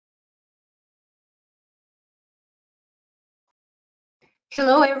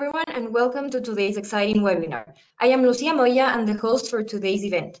Hello everyone and welcome to today's exciting webinar. I am Lucia Moya and the host for today's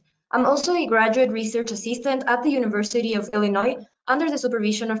event. I'm also a graduate research assistant at the University of Illinois under the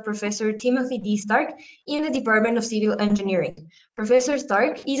supervision of Professor Timothy D. Stark in the Department of Civil Engineering. Professor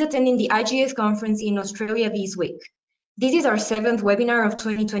Stark is attending the IGS conference in Australia this week. This is our 7th webinar of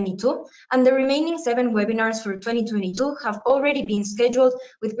 2022, and the remaining 7 webinars for 2022 have already been scheduled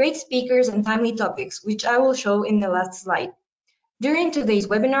with great speakers and timely topics, which I will show in the last slide. During today's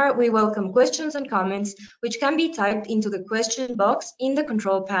webinar, we welcome questions and comments, which can be typed into the question box in the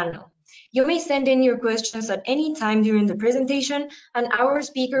control panel. You may send in your questions at any time during the presentation, and our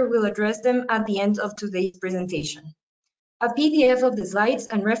speaker will address them at the end of today's presentation. A PDF of the slides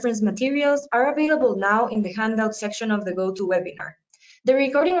and reference materials are available now in the handout section of the GoToWebinar. The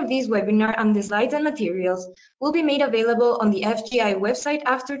recording of this webinar and the slides and materials will be made available on the FGI website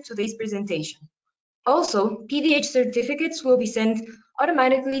after today's presentation. Also, PDH certificates will be sent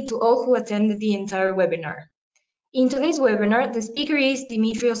automatically to all who attended the entire webinar. In today's webinar, the speaker is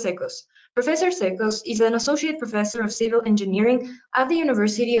Dimitrios Sekos. Professor Sekos is an associate professor of civil engineering at the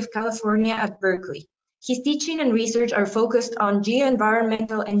University of California at Berkeley. His teaching and research are focused on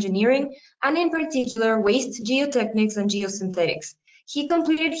geoenvironmental engineering and in particular waste geotechnics and geosynthetics. He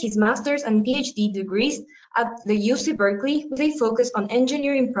completed his master's and PhD degrees at the UC Berkeley with a focus on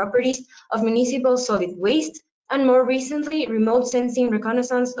engineering properties of municipal solid waste and more recently remote sensing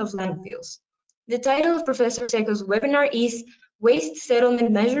reconnaissance of landfills. The title of Professor Sekos' webinar is Waste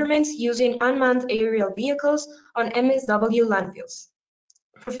Settlement Measurements Using Unmanned Aerial Vehicles on MSW Landfills.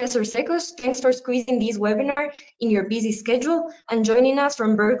 Professor Sekos, thanks for squeezing this webinar in your busy schedule and joining us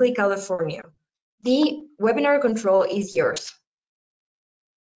from Berkeley, California. The webinar control is yours.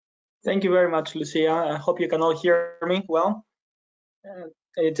 Thank you very much, Lucia. I hope you can all hear me well.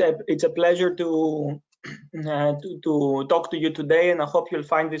 It's a pleasure to talk to you today, and I hope you'll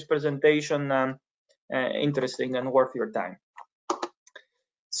find this presentation interesting and worth your time.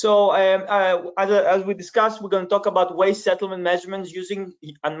 So as we discussed, we're going to talk about waste settlement measurements using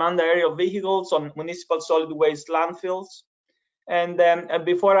unmanned aerial vehicles on municipal solid waste landfills. And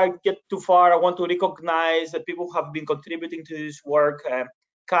before I get too far, I want to recognize the people who have been contributing to this work.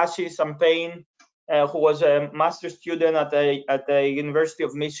 Kashi Sampain, who was a master's student at the University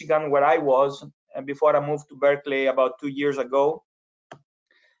of Michigan, where I was before I moved to Berkeley about 2 years ago.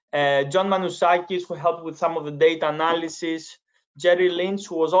 John Manusakis, who helped with some of the data analysis. Jerry Lynch,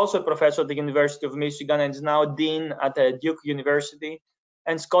 who was also a professor at the University of Michigan and is now dean at Duke University.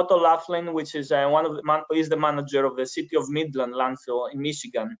 And Scott O'Laughlin, which is is the manager of the City of Midland landfill in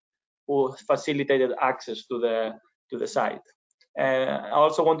Michigan, who facilitated access to the site. I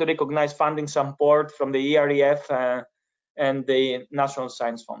also want to recognize funding support from the EREF and the National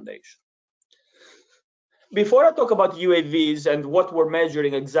Science Foundation. Before I talk about UAVs and what we're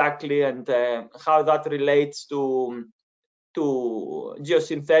measuring exactly and how that relates to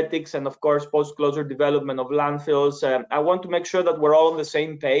geosynthetics and, of course, post-closure development of landfills, I want to make sure that we're all on the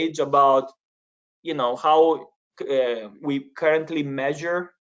same page about, how we currently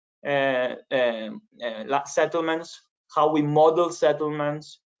measure settlements, how we model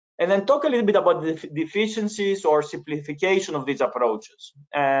settlements, and then talk a little bit about the deficiencies or simplification of these approaches,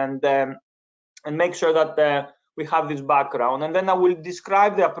 and make sure that we have this background. And then I will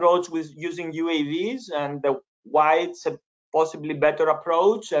describe the approach with using UAVs and why it's a possibly better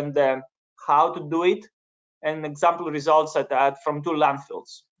approach and how to do it, and example results from 2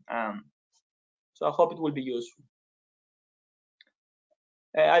 landfills. So I hope it will be useful.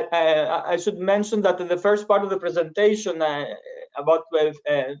 I should mention that in the first part of the presentation, about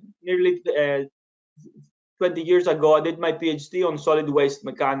nearly 20 years ago, I did my PhD on solid waste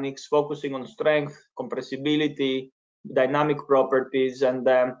mechanics, focusing on strength, compressibility, dynamic properties, and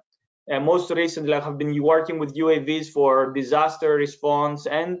most recently I have been working with UAVs for disaster response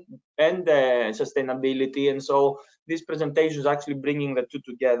and sustainability. And so this presentation is actually bringing the two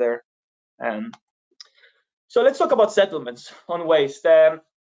together. So let's talk about settlements on waste.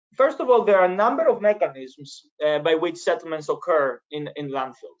 First of all, there are a number of mechanisms by which settlements occur in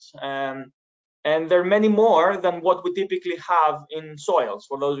landfills. And there are many more than what we typically have in soils,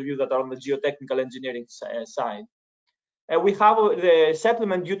 for those of you that are on the geotechnical engineering side. We have the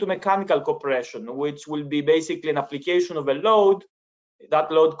settlement due to mechanical compression, which will be basically an application of a load.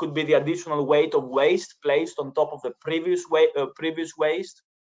 That load could be the additional weight of waste placed on top of the previous waste.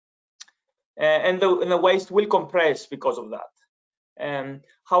 And the waste will compress because of that.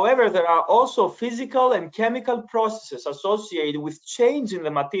 However, there are also physical and chemical processes associated with change in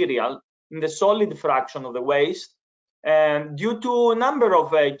the material, in the solid fraction of the waste, due to a number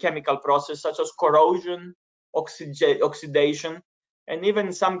of chemical processes such as corrosion, oxidation, and even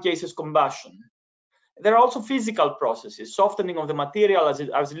in some cases combustion. There are also physical processes, softening of the material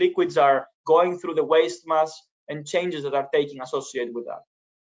as liquids are going through the waste mass, and changes that are taking associated with that.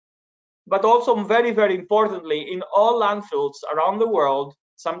 But also very, very importantly, in all landfills around the world,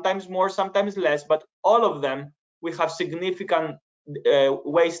 sometimes more, sometimes less, but all of them, we have significant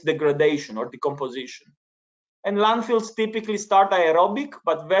waste degradation or decomposition. And landfills typically start aerobic,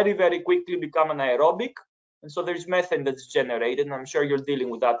 but very, very quickly become anaerobic. And so there's methane that's generated, and I'm sure you're dealing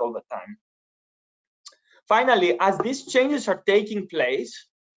with that all the time. Finally, as these changes are taking place,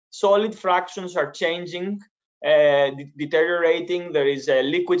 solid fractions are changing, deteriorating, there is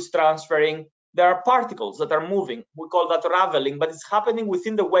liquids transferring, there are particles that are moving. We call that raveling, but it's happening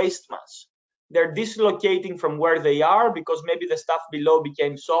within the waste mass. They're dislocating from where they are because maybe the stuff below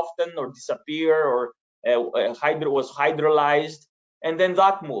became softened or disappeared or was hydrolyzed, and then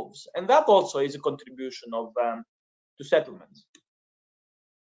that moves. And that also is a contribution of to settlements.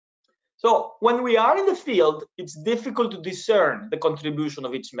 So when we are in the field, it's difficult to discern the contribution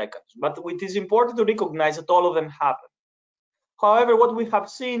of each mechanism, but it is important to recognize that all of them happen. However, what we have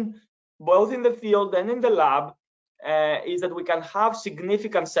seen both in the field and in the lab is that we can have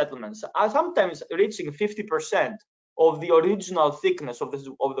significant settlements, sometimes reaching 50% of the original thickness of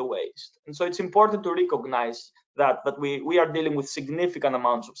the waste. And so it's important to recognize that we are dealing with significant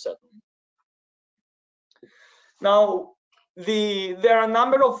amounts of settlement. Now, there are a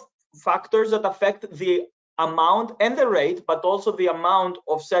number of factors that affect the amount and the rate, but also the amount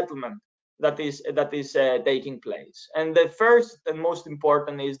of settlement that is taking place. And the first and most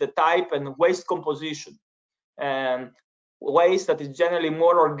important is the type and waste composition. Waste that is generally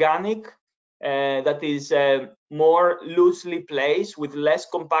more organic, that is more loosely placed with less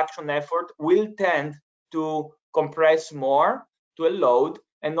compaction effort, will tend to compress more to a load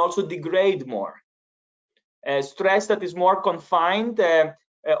and also degrade more. Stress that is more confined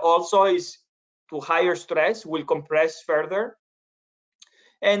also is to higher stress, will compress further.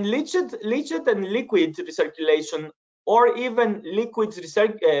 And leached and liquid recirculation, or even liquids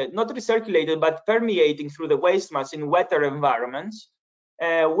not recirculated but permeating through the waste mass in wetter environments,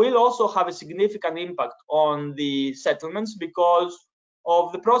 will also have a significant impact on the settlements because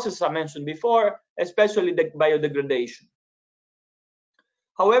of the process I mentioned before, especially the biodegradation.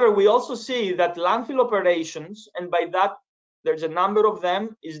 However, we also see that landfill operations, and by that there's a number of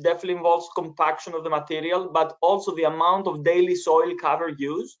them, is definitely involves compaction of the material, but also the amount of daily soil cover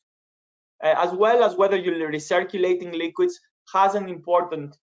used, as well as whether you're recirculating liquids, has an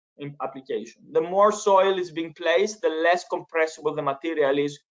important application. The more soil is being placed, the less compressible the material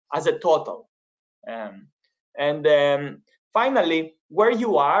is as a total. Finally, where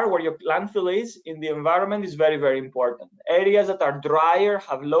your landfill is in the environment is very, very important. Areas that are drier,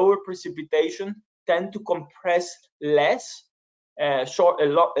 have lower precipitation, tend to compress less,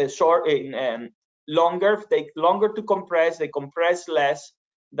 longer, take longer to compress, they compress less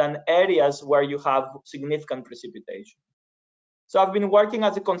than areas where you have significant precipitation. So I've been working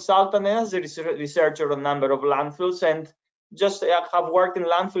as a consultant and as a researcher on a number of landfills, and just have worked in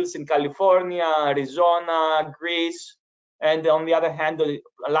landfills in California, Arizona, Greece, and on the other hand,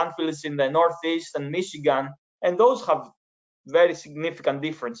 landfills in the Northeast and Michigan, and those have very significant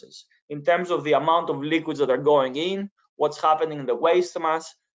differences in terms of the amount of liquids that are going in, what's happening in the waste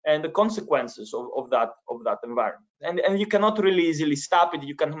mass, and the consequences of that environment. And you cannot really easily stop it.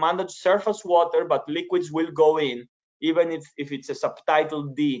 You can manage surface water, but liquids will go in, even if it's a subtitle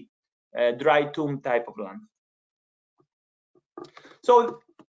D, dry tomb type of land. So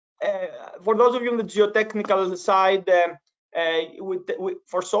for those of you on the geotechnical side,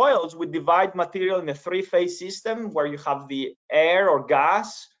 for soils, we divide material in a three-phase system where you have the air or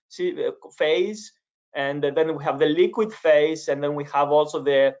gas phase, and then we have the liquid phase, and then we have also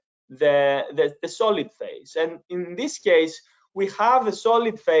the solid phase. And in this case, we have the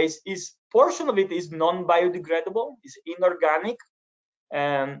solid phase, portion of it is non-biodegradable, is inorganic,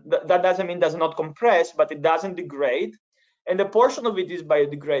 and that doesn't mean it does not compress, but it doesn't degrade, and the portion of it is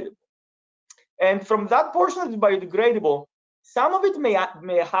biodegradable. And from that portion that is biodegradable, some of it may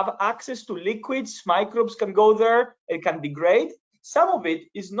have access to liquids, microbes can go there, it can degrade. Some of it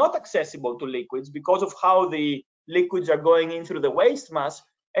is not accessible to liquids because of how the liquids are going in through the waste mass.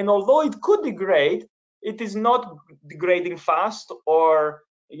 And although it could degrade, it is not degrading fast or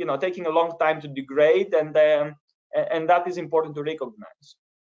taking a long time to degrade, and that is important to recognize.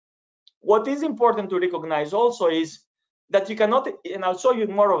 What is important to recognize also is that you cannot, and I'll show you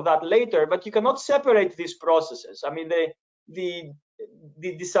more of that later, but you cannot separate these processes. I mean, the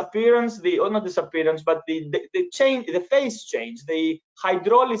disappearance, not disappearance, but the change, the phase change, the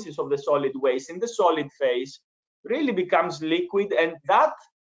hydrolysis of the solid waste in the solid phase really becomes liquid and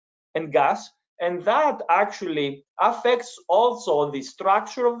gas, and that actually affects also the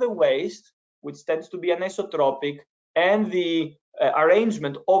structure of the waste, which tends to be anisotropic, and the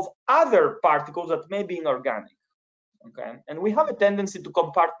arrangement of other particles that may be inorganic. Okay, and we have a tendency to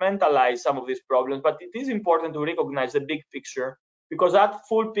compartmentalize some of these problems, but it is important to recognize the big picture, because that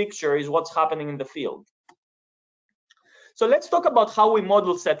full picture is what's happening in the field. So let's talk about how we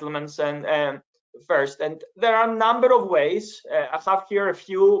model settlements and first, and there are a number of ways. I have here a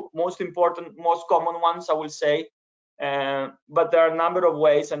few most important, most common ones, I will say, but there are a number of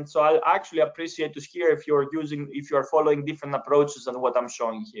ways, and so I'll actually appreciate to hear if you're following different approaches than what I'm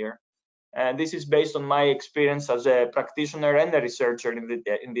showing here. And this is based on my experience as a practitioner and a researcher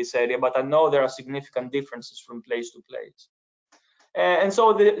in this area, but I know there are significant differences from place to place. And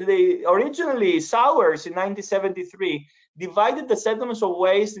so originally Sowers in 1973 divided the settlements of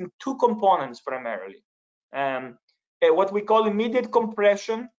waste in two components primarily. What we call immediate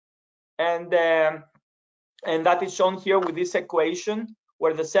compression, and that is shown here with this equation,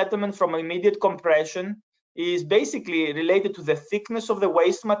 where the settlement from immediate compression is basically related to the thickness of the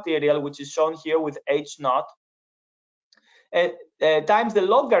waste material, which is shown here with H naught, times the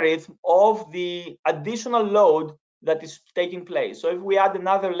logarithm of the additional load that is taking place. So if we add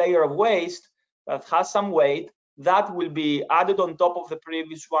another layer of waste that has some weight, that will be added on top of the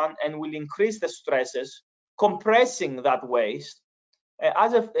previous one and will increase the stresses, compressing that waste.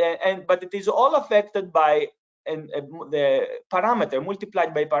 But it is all affected by the parameter,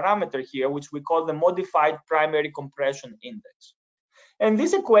 multiplied by parameter here, which we call the modified primary compression index. And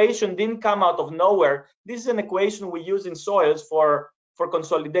this equation didn't come out of nowhere. This is an equation we use in soils for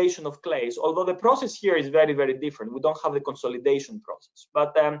consolidation of clays, although the process here is very, very different. We don't have the consolidation process.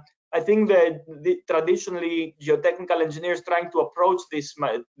 But I think that traditionally geotechnical engineers trying to approach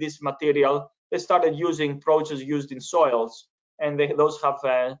this material, they started using approaches used in soils, and those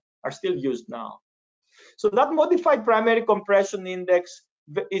are still used now. So that modified primary compression index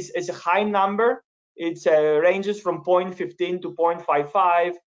is a high number. It ranges from 0.15 to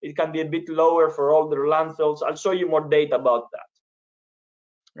 0.55. It can be a bit lower for older landfills. I'll show you more data about that.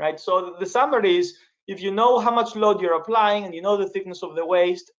 Right. So the summary is, if you know how much load you're applying and you know the thickness of the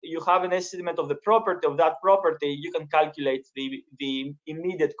waste, you have an estimate of the property of that property, you can calculate the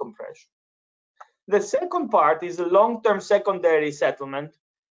immediate compression. The second part is the long-term secondary settlement.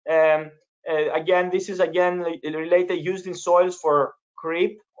 Again, this is related, used in soils for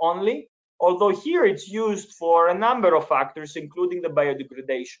creep only, although here it's used for a number of factors, including the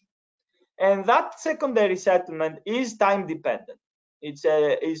biodegradation. And that secondary settlement is time dependent. It's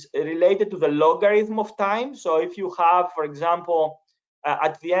is related to the logarithm of time. So if you have, for example,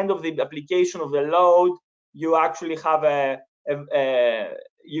 at the end of the application of the load, you actually have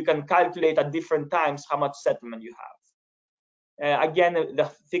you can calculate at different times how much settlement you have. Again,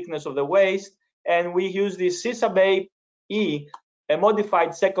 the thickness of the waste, and we use the CSAB-E, a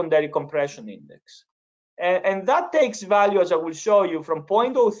modified secondary compression index. And that takes value, as I will show you, from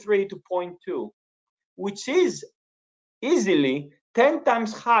 0.03 to 0.2, which is easily 10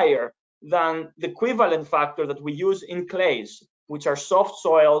 times higher than the equivalent factor that we use in clays, which are soft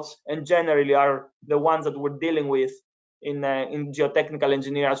soils and generally are the ones that we're dealing with in geotechnical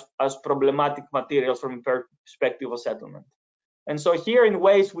engineers as problematic materials from perspective of settlement. And so here in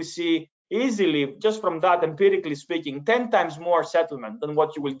waste, we see easily, just from that, empirically speaking, 10 times more settlement than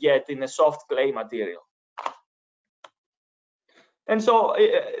what you will get in a soft clay material. And so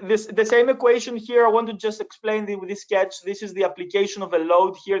the same equation here, I want to just explain with this sketch. This is the application of a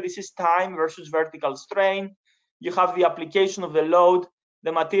load here. This is time versus vertical strain. You have the application of the load.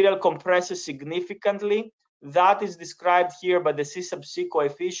 The material compresses significantly. That is described here by the C sub C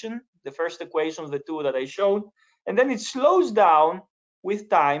coefficient, the first equation of the two that I showed. And then it slows down with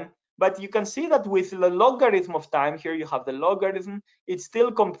time. But you can see that with the logarithm of time, here you have the logarithm, it's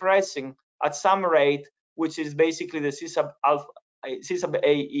still compressing at some rate, which is basically the C sub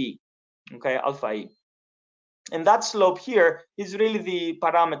AE, okay, alpha E. And that slope here is really the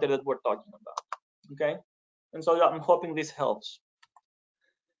parameter that we're talking about, okay? And so I'm hoping this helps.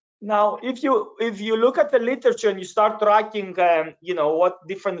 Now, if you look at the literature and you start tracking, you know, what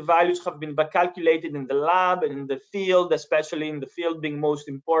different values have been calculated in the lab and in the field, especially in the field being most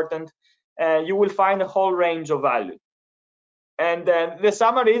important, you will find a whole range of value. And the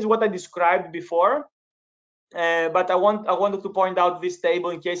summary is what I described before. But I wanted to point out this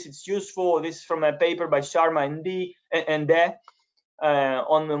table in case it's useful. This is from a paper by Sharma and De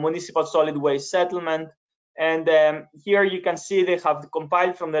on the municipal solid waste settlement. And here you can see they have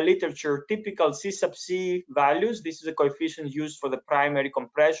compiled from the literature typical C sub C values. This is a coefficient used for the primary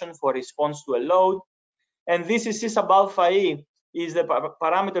compression for response to a load. And this is C sub alpha E is the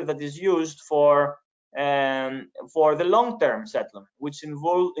parameter that is used for the long-term settlement, which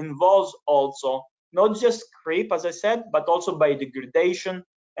involves also not just creep, as I said, but also biodegradation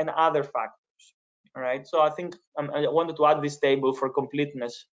and other factors. All right. So I think I wanted to add this table for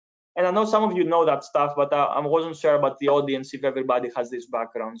completeness. And I know some of you know that stuff, but I wasn't sure about the audience if everybody has this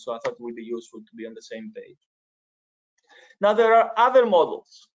background. So I thought it would be useful to be on the same page. Now there are other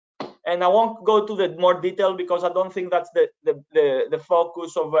models, and I won't go to the more detail because I don't think that's the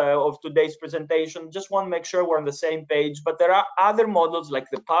focus of today's presentation. Just want to make sure we're on the same page. But there are other models like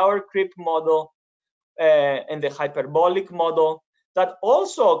the power creep model and the hyperbolic model that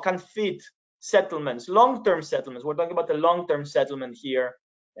also can fit settlements, long-term settlements. We're talking about the long-term settlement here,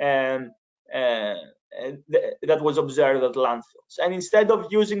 and that was observed at landfills. And instead of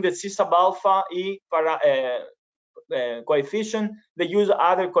using the C sub alpha E coefficient, they use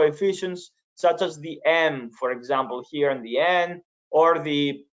other coefficients such as the M, for example, here, and the N, or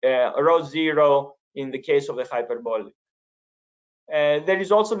the rho zero in the case of the hyperbolic. There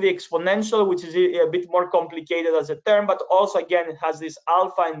is also the exponential, which is a bit more complicated as a term, but also again it has these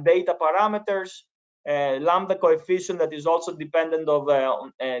alpha and beta parameters, lambda coefficient that is also dependent of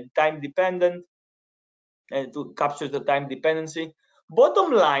time dependent, to capture the time dependency.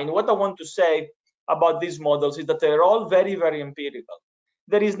 Bottom line, what I want to say about these models is that they're all very, very empirical.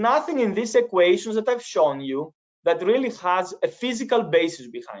 There is nothing in these equations that I've shown you that really has a physical basis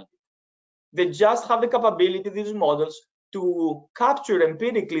behind it. They just have the capability, these models, to capture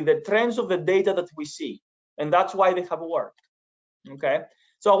empirically the trends of the data that we see, and that's why they have worked. Okay,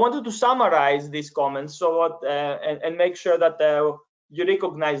 so I wanted to summarize these comments and make sure that you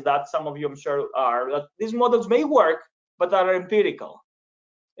recognize that. Some of you, I'm sure, are that these models may work, but are empirical.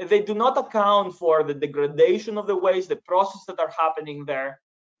 They do not account for the degradation of the waste, the processes that are happening there.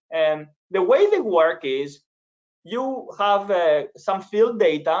 And the way they work is you have some field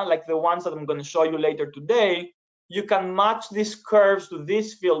data, like the ones that I'm going to show you later today. You can match these curves to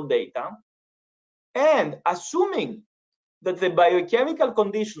this field data. And assuming that the biochemical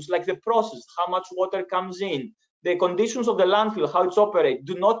conditions, like the process, how much water comes in, the conditions of the landfill, how it's operated,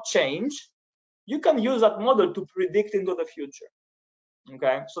 do not change, you can use that model to predict into the future.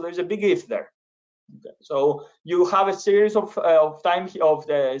 Okay, so there's a big if there. Okay. So you have a series of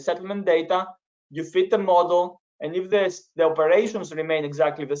the settlement data, you fit the model, and if the operations remain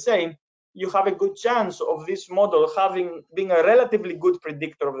exactly the same, you have a good chance of this model being a relatively good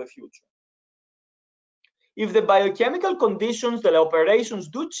predictor of the future. If the biochemical conditions, the operations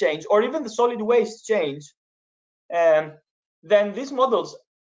do change, or even the solid waste change, then these models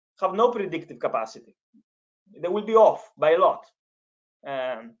have no predictive capacity. They will be off by a lot.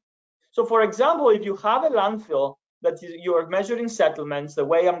 So for example, if you have a landfill that you're measuring settlements the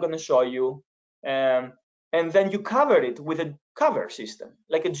way I'm going to show you, and then you cover it with a cover system,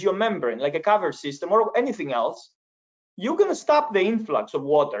 like a geomembrane, like a cover system or anything else, you're going to stop the influx of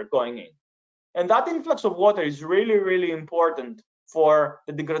water going in. And that influx of water is really, really important for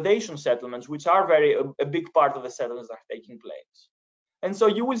the degradation settlements, which are a big part of the settlements that are taking place. And so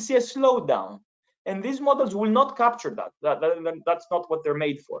you will see a slowdown. And these models will not capture that. That's not what they're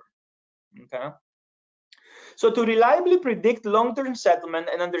made for. Okay. So to reliably predict long-term settlement,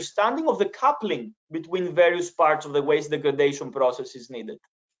 an understanding of the coupling between various parts of the waste degradation process is needed.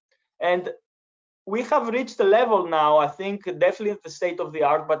 And we have reached a level now, I think, definitely at the state of the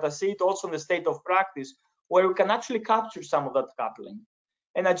art, but I see it also in the state of practice, where we can actually capture some of that coupling.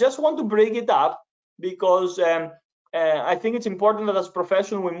 And I just want to bring it up because I think it's important that as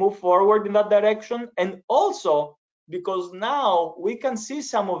professionals we move forward in that direction, and also because now we can see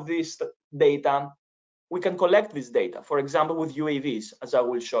some of this data, we can collect this data, for example, with UAVs, as I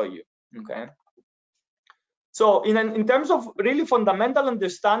will show you. Okay. So in terms of really fundamental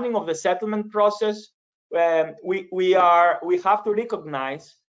understanding of the settlement process, we have to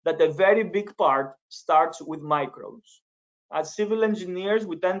recognize that a very big part starts with microbes. As civil engineers,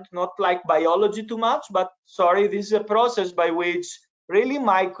 we tend to not like biology too much, but sorry, this is a process by which really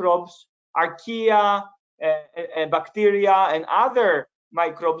microbes, archaea, bacteria, and other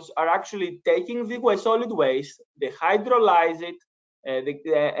microbes are actually taking the solid waste, they hydrolyze it,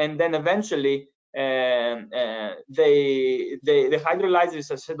 and then eventually they hydrolyze this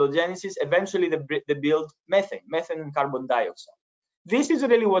acidogenesis. Eventually, they build methane and carbon dioxide. This is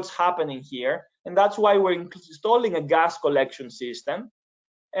really what's happening here, and that's why we're installing a gas collection system,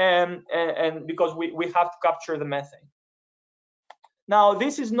 and because we have to capture the methane. Now,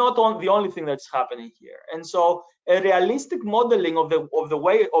 this is not the only thing that's happening here, and so a realistic modeling of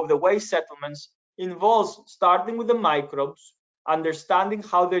the waste settlements involves starting with the microbes, understanding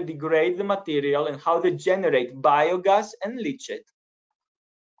how they degrade the material and how they generate biogas and leachate.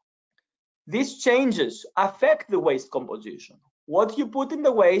 These changes affect the waste composition. What you put in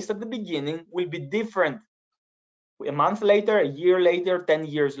the waste at the beginning will be different a month later, a year later, 10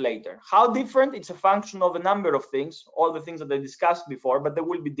 years later. How different? It's a function of a number of things, all the things that I discussed before, but they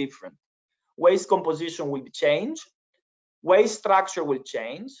will be different. Waste composition will change, waste structure will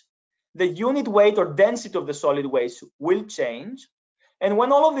change, the unit weight or density of the solid waste will change. And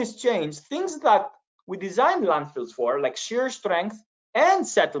when all of this change, things that we designed landfills for, like shear strength and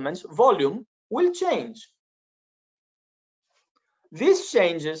settlements, volume, will change. These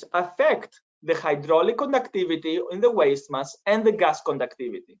changes affect the hydraulic conductivity in the waste mass and the gas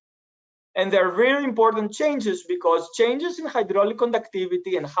conductivity. And they're very important changes because changes in hydraulic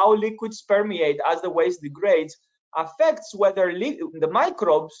conductivity and how liquids permeate as the waste degrades affects whether the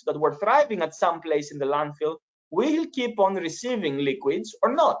microbes that were thriving at some place in the landfill will keep on receiving liquids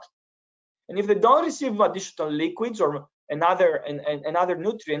or not. And if they don't receive additional liquids or another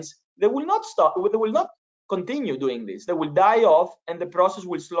nutrients, they will not stop. They will not continue doing this. They will die off, and the process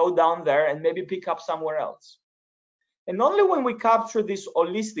will slow down there and maybe pick up somewhere else. And only when we capture this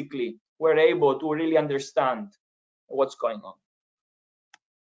holistically, we're able to really understand what's going on.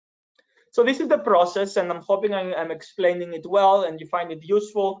 So this is the process, and I'm hoping I'm explaining it well and you find it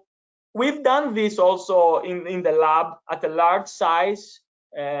useful. We've done this also in the lab at a large size.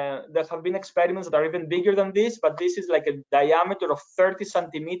 There have been experiments that are even bigger than this, but this is like a diameter of 30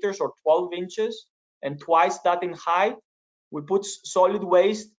 centimeters or 12 inches and twice that in height. We put solid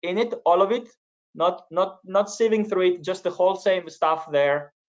waste in it, all of it, not sieving through it, just the whole same stuff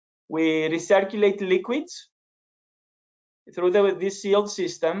there. We recirculate liquids through this sealed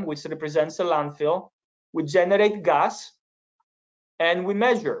system, which represents a landfill. We generate gas, and we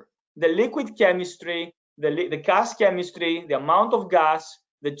measure the liquid chemistry, the gas chemistry, the amount of gas,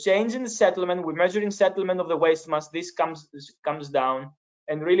 the change in the settlement. We're measuring settlement of the waste mass. This comes down,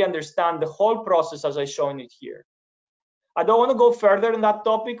 and really understand the whole process as I've shown it here. I don't want to go further in that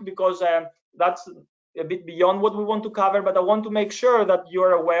topic because that's a bit beyond what we want to cover, but I want to make sure that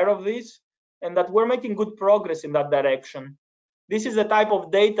you're aware of this and that we're making good progress in that direction. This is the type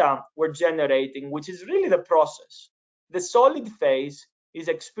of data we're generating, which is really the process. The solid phase is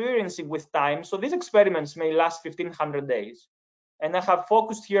experiencing with time. So these experiments may last 1,500 days. And I have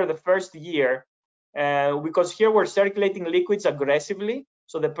focused here the first year because here we're circulating liquids aggressively.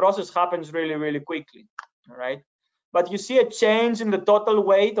 So the process happens really, really quickly, all right? But you see a change in the total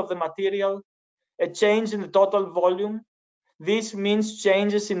weight of the material, a change in the total volume. This means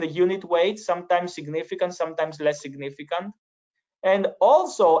changes in the unit weight, sometimes significant, sometimes less significant. And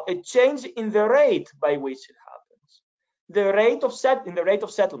also a change in the rate by which it happens. The rate of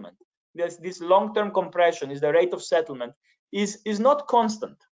settlement, this long-term compression is the rate of settlement, is not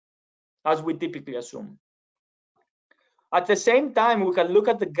constant, as we typically assume. At the same time, we can look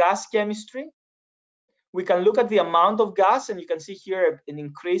at the gas chemistry. We can look at the amount of gas, and you can see here an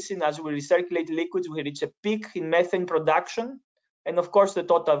increase in, as we recirculate liquids, we reach a peak in methane production, and of course the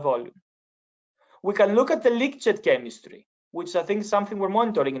total volume. We can look at the leachate chemistry, which I think is something we're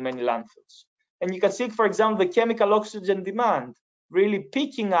monitoring in many landfills. And you can see, for example, the chemical oxygen demand really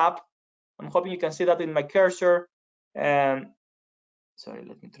picking up. I'm hoping you can see that in my cursor. Sorry,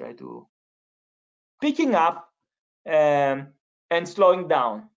 let me try to picking up and slowing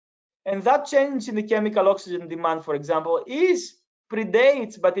down. And that change in the chemical oxygen demand, for example,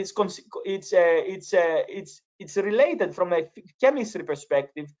 predates, but it's related from a chemistry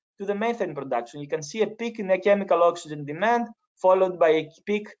perspective to the methane production. You can see a peak in the chemical oxygen demand followed by a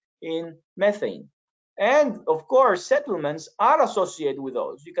peak in methane. And of course, settlements are associated with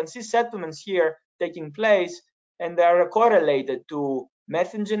those. You can see settlements here taking place, and they are correlated to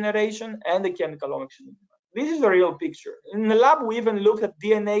methane generation and the chemical oxygen demand. This is a real picture. In the lab, we even looked at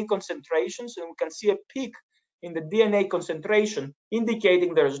DNA concentrations, and we can see a peak in the DNA concentration,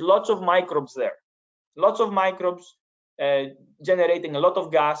 indicating there's lots of microbes there. Lots of microbes generating a lot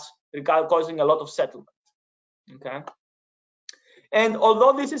of gas, causing a lot of settlement. Okay. And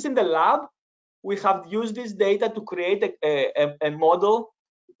although this is in the lab, we have used this data to create a model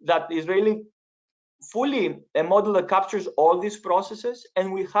that is really fully a model that captures all these processes,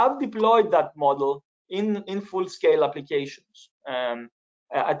 and we have deployed that model in full-scale applications.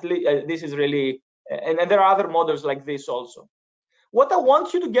 At least this is really, and there are other models like this also. What I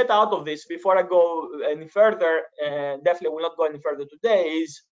want you to get out of this before I go any further, definitely will not go any further today,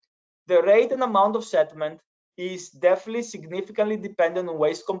 is the rate and amount of settlement is definitely significantly dependent on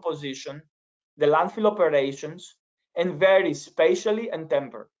waste composition, the landfill operations, and varies spatially and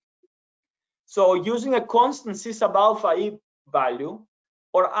temporally. So using a constant C sub alpha E value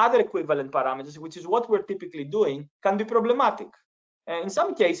or other equivalent parameters, which is what we're typically doing, can be problematic. In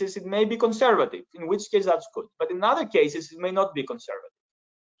some cases, it may be conservative, in which case that's good. But in other cases, it may not be conservative.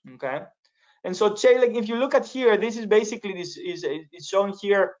 Okay. And so, like, if you look at here, this is basically is shown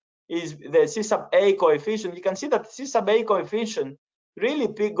here is the C sub A coefficient. You can see that C sub A coefficient really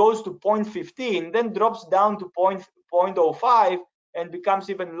goes to 0.15, then drops down to 0.05 and becomes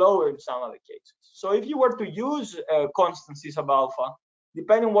even lower in some other cases. So if you were to use constant C sub alpha,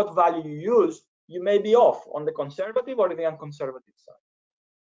 depending on what value you use, you may be off on the conservative or the unconservative side.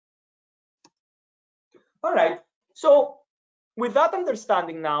 All right, so with that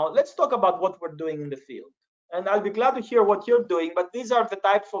understanding now, let's talk about what we're doing in the field. And I'll be glad to hear what you're doing, but these are the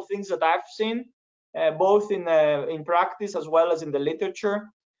types of things that I've seen, both in practice as well as in the literature.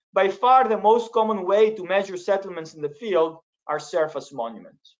 By far, the most common way to measure settlements in the field are surface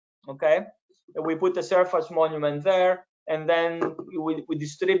monuments, okay? We put a surface monument there, and then we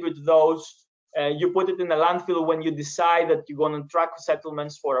distribute those. You put it in a landfill when you decide that you're going to track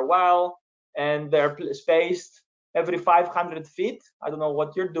settlements for a while, and they're spaced every 500 feet. I don't know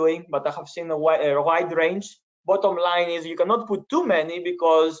what you're doing, but I have seen a wide range. Bottom line is you cannot put too many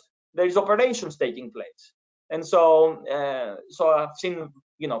because there is operations taking place. And so, I've seen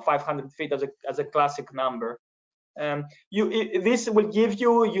 500 feet as a classic number. This will give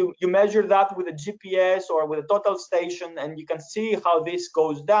you measure that with a GPS or with a total station, and you can see how this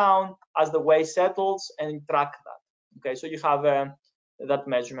goes down as the waste settles and track that. Okay, so you have that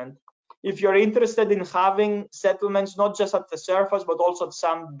measurement. If you're interested in having settlements not just at the surface but also at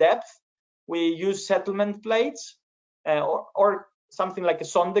some depth, we use settlement plates or something like a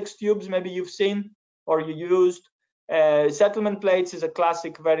Sondex tubes, maybe you've seen or you used. Settlement plates is a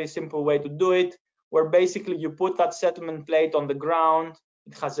classic, very simple way to do it, where basically you put that settlement plate on the ground.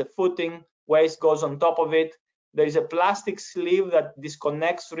 It has a footing, waste goes on top of it. There is a plastic sleeve that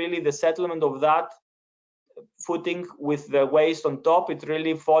disconnects really the settlement of that footing with the waste on top. It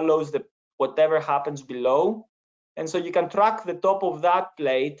really follows whatever happens below. And so you can track the top of that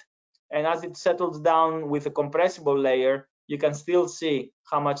plate, and as it settles down with a compressible layer, you can still see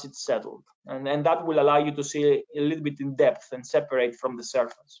how much it's settled. And that will allow you to see a little bit in depth and separate from the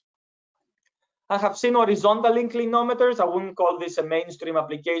surface. I have seen horizontal inclinometers. I wouldn't call this a mainstream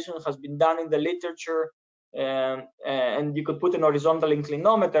application. It has been done in the literature, and you could put an horizontal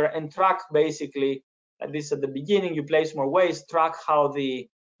inclinometer and track basically, at this at the beginning, you place more waste, track how the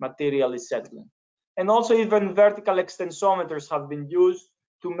material is settling. And also even vertical extensometers have been used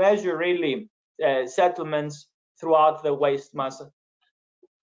to measure really settlements throughout the waste mass.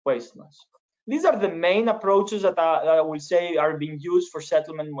 These are the main approaches that I will say are being used for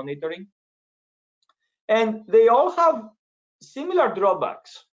settlement monitoring. And they all have similar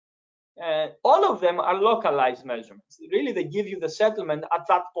drawbacks. All of them are localized measurements. Really, they give you the settlement at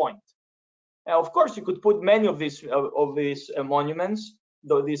that point. Of course, you could put many of these monuments,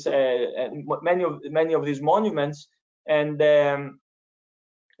 though many of these monuments, and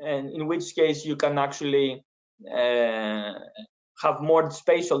in which case you can actually have more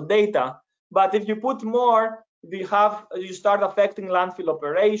spatial data. But if you put more, you start affecting landfill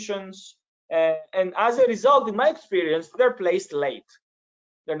operations, and as a result, in my experience, they're placed late.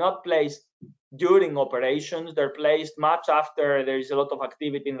 They're not placed during operations. They're placed much after there is a lot of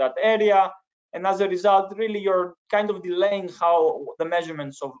activity in that area. And as a result, really, you're kind of delaying how the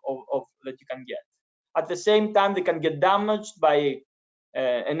measurements of that you can get. At the same time, they can get damaged by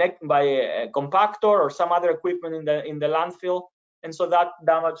a compactor or some other equipment in the landfill, and so that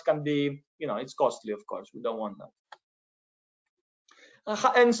damage can be, it's costly. Of course, we don't want that.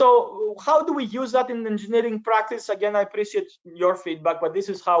 And so, how do we use that in engineering practice? Again, I appreciate your feedback, but this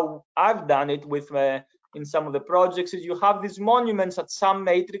is how I've done it with in some of the projects. Is you have these monuments at some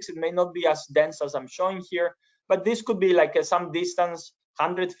matrix. It may not be as dense as I'm showing here, but this could be like some distance,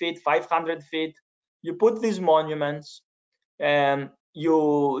 100 feet, 500 feet. You put these monuments, and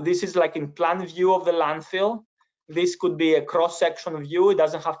this is like in plan view of the landfill. This could be a cross-section view. It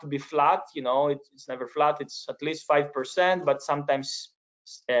doesn't have to be flat. It's never flat. It's at least 5%, but sometimes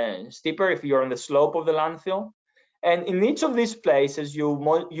steeper if you're on the slope of the landfill. And in each of these places, you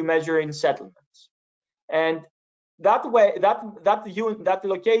measure in settlements. And that way, that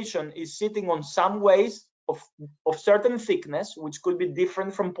location is sitting on some waste of certain thickness, which could be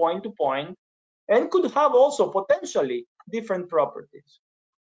different from point to point, and could have also potentially different properties.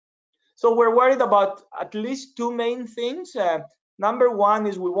 So we're worried about at least two main things. Number one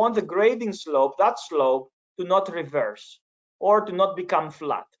is we want the grading slope, that slope, to not reverse or to not become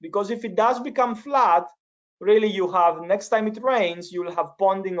flat. Because if it does become flat, really you have, next time it rains, you'll have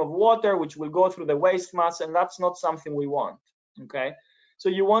ponding of water, which will go through the waste mass, and that's not something we want. Okay, so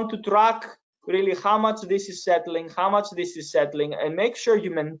you want to track really how much this is settling, and make sure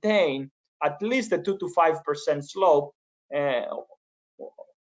you maintain at least a 2 to 5% slope,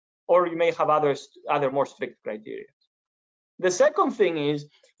 or you may have other more strict criteria. The second thing is,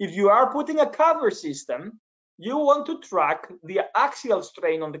 if you are putting a cover system, you want to track the axial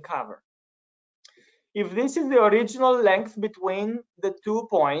strain on the cover. If this is the original length between the 2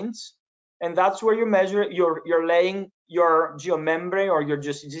 points, and that's where you measure, you're laying your geomembrane or your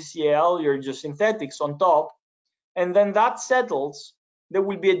GCL, your geosynthetics on top, and then that settles, there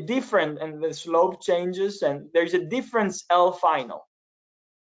will be a different, and the slope changes, and there's a difference L final.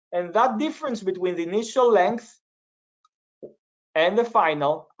 And that difference between the initial length and the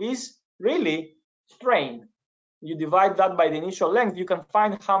final is really strain. You divide that by the initial length, you can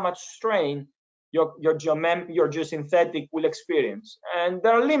find how much strain your geosynthetic will experience. And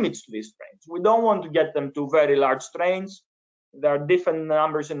there are limits to these strains. We don't want to get them to very large strains. There are different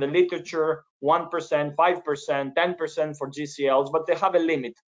numbers in the literature, 1%, 5%, 10% for GCLs, but they have a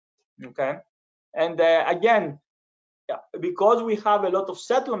limit, okay? And again, because we have a lot of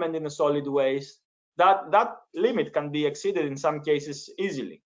settlement in the solid waste, that limit can be exceeded in some cases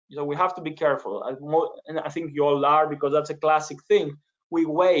easily. So we have to be careful, and I think you all are, because that's a classic thing. We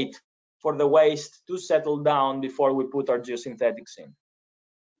wait for the waste to settle down before we put our geosynthetics in.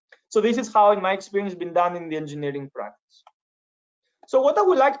 So this is how, in my experience, been done in the engineering practice. So what I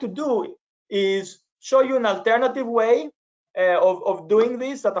would like to do is show you an alternative way of doing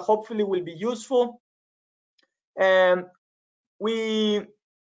this that hopefully will be useful. What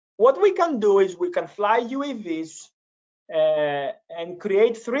we can do is we can fly UAVs and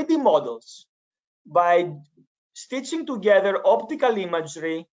create 3D models by stitching together optical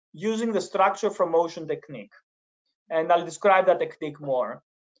imagery using the structure from motion technique. And I'll describe that technique more.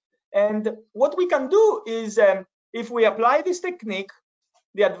 And what we can do is, if we apply this technique,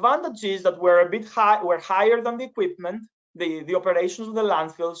 the advantage is that we're higher than the equipment, the operations of the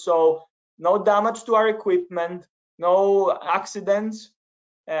landfill, so no damage to our equipment, no accidents.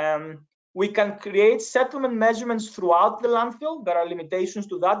 We can create settlement measurements throughout the landfill. There are limitations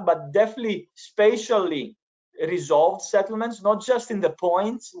to that, but definitely spatially resolved settlements, not just in the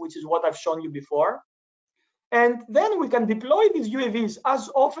points, which is what I've shown you before. And then we can deploy these UAVs as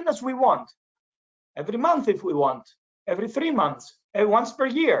often as we want, every month if we want, every 3 months, once per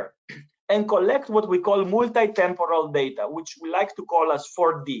year, and collect what we call multi-temporal data, which we like to call as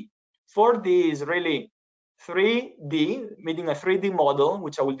 4D. 4D is really 3D, meaning a 3D model,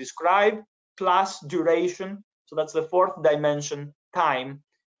 which I will describe, plus duration. So that's the fourth dimension, time.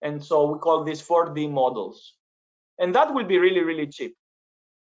 And so we call these 4D models. And that will be really, really cheap.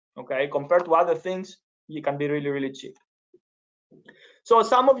 Okay, compared to other things, it can be really, really cheap. So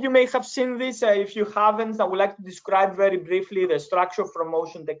some of you may have seen this. If you haven't, I would like to describe very briefly the structure from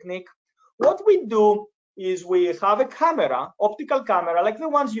motion technique. What we do is we have a camera, optical camera, like the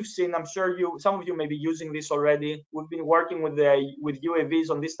ones you've seen. I'm sure some of you may be using this already. We've been working with UAVs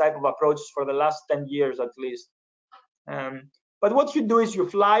on this type of approaches for the last 10 years at least. But what you do is you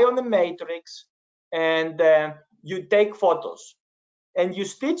fly on the matrix and you take photos. And you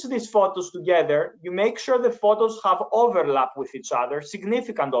stitch these photos together. You make sure the photos have overlap with each other,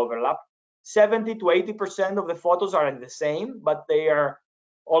 significant overlap. 70 to 80% of the photos are the same, but they are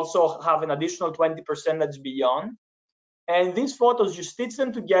also have an additional 20% that's beyond. And these photos, you stitch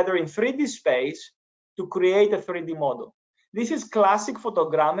them together in 3D space to create a 3D model. This is classic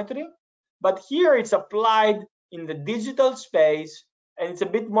photogrammetry, but here it's applied in the digital space, and it's a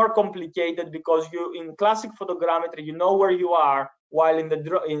bit more complicated because in classic photogrammetry, you know where you are, while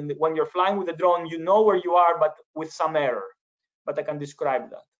when you're flying with the drone, you know where you are, but with some error. But I can describe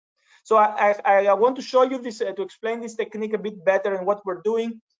that. So I want to show you this, to explain this technique a bit better and what we're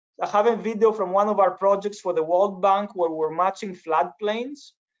doing. I have a video from one of our projects for the World Bank where we're matching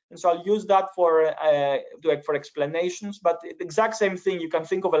floodplains. And so I'll use that for explanations, but the exact same thing, you can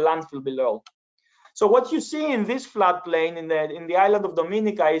think of a landfill below. So what you see in this floodplain in the island of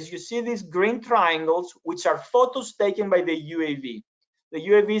Dominica is you see these green triangles, which are photos taken by the UAV. The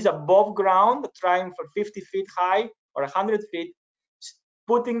UAV is above ground, trying for 50 feet high or 100 feet,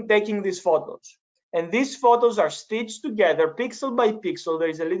 taking these photos. And these photos are stitched together, pixel by pixel. There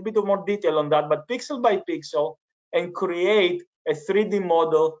is a little bit of more detail on that, but pixel by pixel, and create a 3D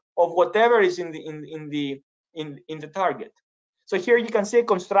model of whatever is in the target. So here you can see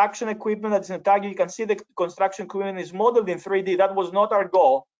construction equipment that's in the target. You can see the construction equipment is modeled in 3D. That was not our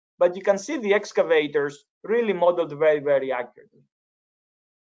goal, but you can see the excavators really modeled very, very accurately.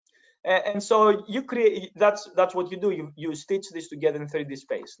 And so you create, that's what you do. You stitch this together in 3D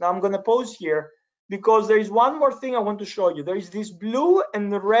space. Now I'm going to pause here because there is one more thing I want to show you. There is these blue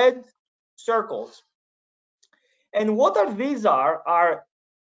and red circles. And what are these are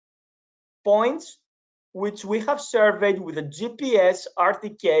points which we have surveyed with a GPS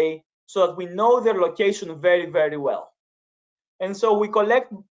RTK so that we know their location very, very well. And so we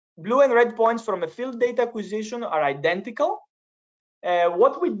collect blue and red points from a field data acquisition are identical.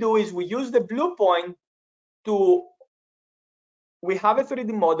 What we do is we use the blue point to, we have a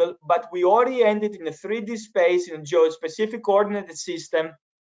 3D model, but we orient it in a 3D space in a geo-specific coordinate system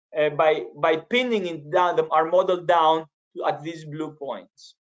by pinning it down, our model down at these blue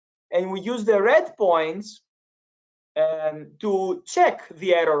points. And we use the red points to check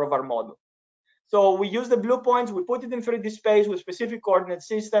the error of our model. So we use the blue points, we put it in 3D space with specific coordinate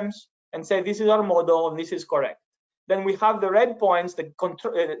systems and say this is our model and this is correct. Then we have the red points, the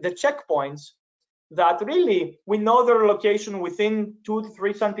checkpoints that really we know their location within 2 to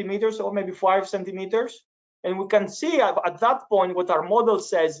 3 centimeters or maybe 5 centimeters. And we can see at that point what our model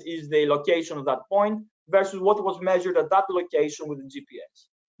says is the location of that point versus what was measured at that location with the GPS.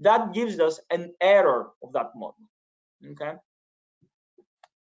 That gives us an error of that model. Okay.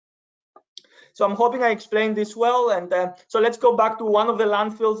 So I'm hoping I explained this well. And so let's go back to one of the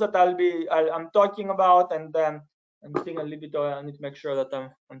landfills that I'm talking about. And I'm thinking a little bit. I need to make sure that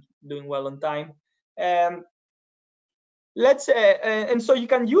I'm doing well on time. And so you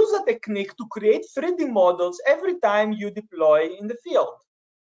can use a technique to create 3D models every time you deploy in the field.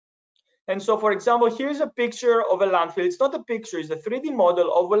 And so, for example, here's a picture of a landfill. It's not a picture, it's a 3D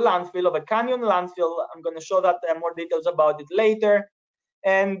model of a landfill, of a canyon landfill. I'm going to show that more details about it later.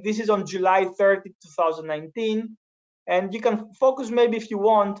 And this is on July 30, 2019. And you can focus maybe if you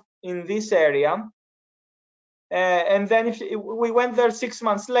want in this area. And then we went there 6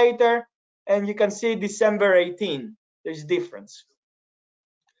 months later, and you can see December 18. There's difference.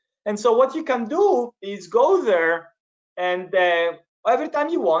 And so what you can do is go there and every time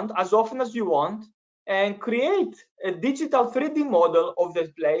you want, as often as you want, and create a digital 3D model of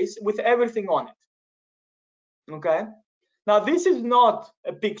the place with everything on it. Okay. Now this is not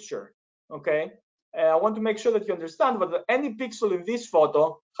a picture. Okay. I want to make sure that you understand, but any pixel in this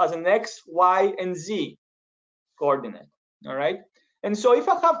photo has an X, Y, and Z coordinate. All right. And so if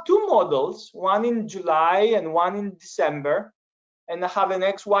I have 2 models, one in July and one in December, and I have an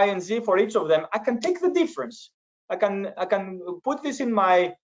X, Y, and Z for each of them, I can take the difference. I can put this in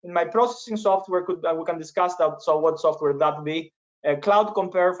my processing software. We can discuss that. So what software that be? Cloud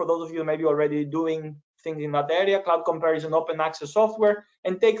Compare, for those of you maybe already doing things in that area. Cloud Compare is an open access software,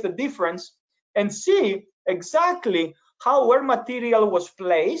 and take the difference and see exactly where material was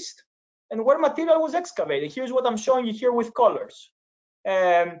placed and where material was excavated. Here's what I'm showing you here with colors.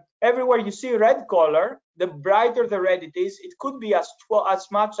 Everywhere you see red color, the brighter the red it is, it could be as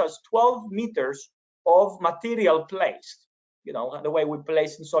much as 12 meters of material placed, you know, the way we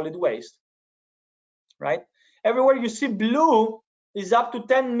place in solid waste, right? Everywhere you see blue is up to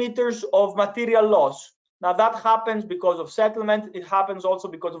 10 meters of material loss. Now that happens because of settlement. It happens also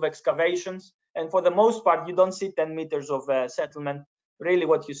because of excavations. And for the most part, you don't see 10 meters of settlement. Really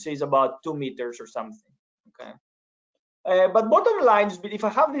what you see is about 2 meters or something, okay? But bottom line is, if I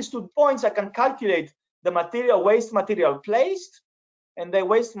have these 2 points, I can calculate the waste material placed and the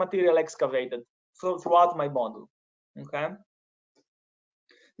waste material excavated throughout my model. Okay.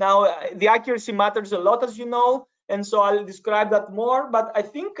 Now the accuracy matters a lot, as you know, and so I'll describe that more. But I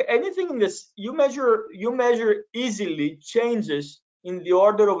think anything in this you measure easily changes in the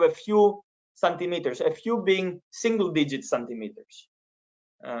order of a few centimeters, a few being single-digit centimeters.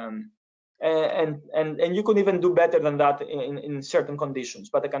 And you could even do better than that in certain conditions,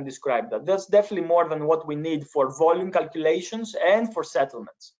 but I can describe that. That's definitely more than what we need for volume calculations and for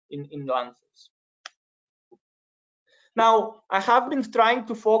settlements in landfills. Now, I have been trying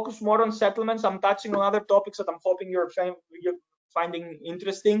to focus more on settlements. I'm touching on other topics that I'm hoping you're finding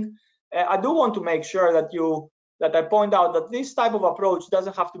interesting. I do want to make sure that I point out that this type of approach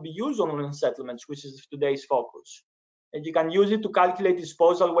doesn't have to be used only on settlements, which is today's focus. And you can use it to calculate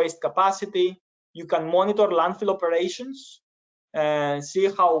disposal waste capacity. You can monitor landfill operations, see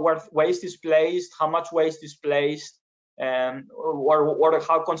where waste is placed, how much waste is placed, or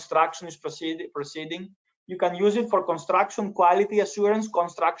how construction is proceeding. You can use it for construction quality assurance,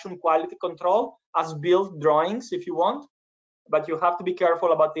 construction quality control, as built drawings if you want, but you have to be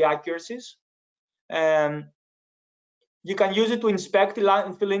careful about the accuracies. You can use it to inspect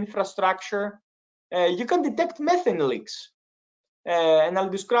landfill infrastructure. You can detect methane leaks, and I'll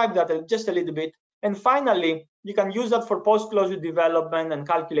describe that just a little bit. And finally, you can use that for post-closure development and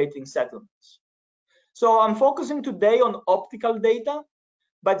calculating settlements. So I'm focusing today on optical data.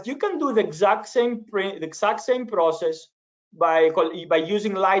 But you can do the exact same process by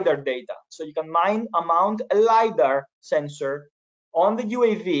using LiDAR data. So you can mount a LiDAR sensor on the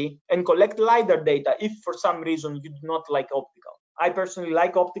UAV and collect LiDAR data if for some reason you do not like optical. I personally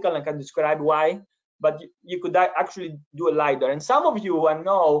like optical and can describe why, but you could actually do a LiDAR. And some of you, I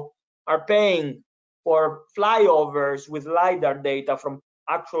know, are paying for flyovers with LiDAR data from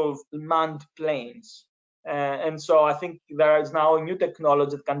actual manned planes. And so I think there is now a new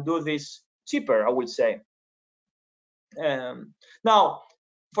technology that can do this cheaper, I would say. Now,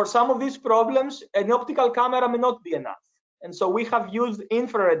 for some of these problems, an optical camera may not be enough. And so we have used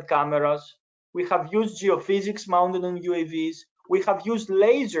infrared cameras, we have used geophysics mounted on UAVs, we have used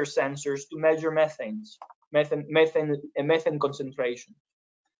laser sensors to measure methane concentration.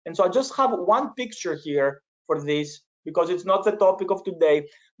 And so I just have one picture here for this because it's not the topic of today.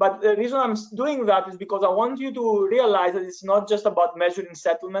 But the reason I'm doing that is because I want you to realize that it's not just about measuring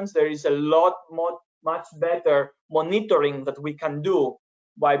settlements. There is a lot much better monitoring that we can do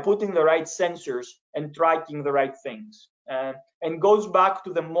by putting the right sensors and tracking the right things. And goes back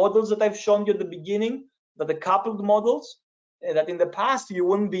to the models that I've shown you at the beginning, that the coupled models, that in the past you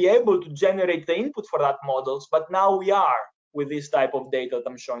wouldn't be able to generate the input for that models, but now we are with this type of data that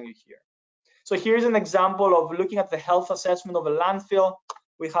I'm showing you here. So here's an example of looking at the health assessment of a landfill.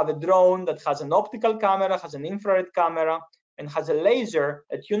 We have a drone that has an optical camera, has an infrared camera, and has a laser,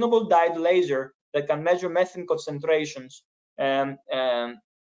 a tunable diode laser that can measure methane concentrations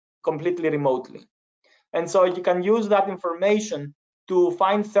completely remotely. And so you can use that information to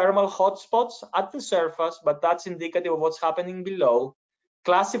find thermal hotspots at the surface, but that's indicative of what's happening below.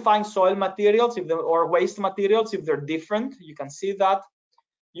 Classifying soil materials or waste materials if they're different, you can see that.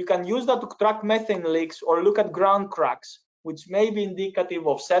 You can use that to track methane leaks or look at ground cracks, which may be indicative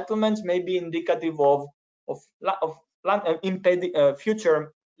of settlements, may be indicative of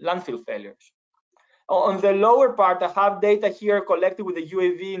future landfill failures. On the lower part, I have data here collected with the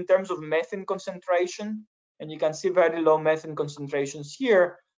UAV in terms of methane concentration, and you can see very low methane concentrations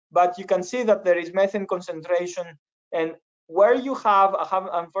here, but you can see that there is methane concentration, and where you have,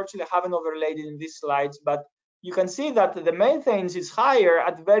 unfortunately I haven't overlaid it in these slides, but you can see that the methane is higher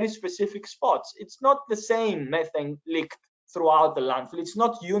at very specific spots. It's not the same methane leaked throughout the landfill. It's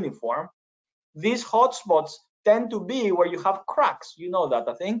not uniform. These hotspots tend to be where you have cracks. You know that,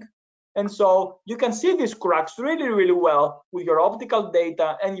 I think. And so you can see these cracks really, really well with your optical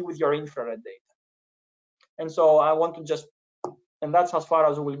data and with your infrared data. And so I want to just, and that's as far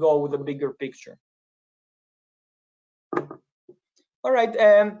as we'll go with the bigger picture. All right.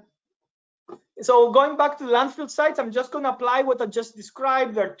 So going back to the landfill sites, I'm just going to apply what I just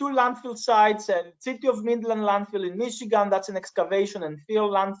described. There are two landfill sites, City of Midland landfill in Michigan, that's an excavation and fill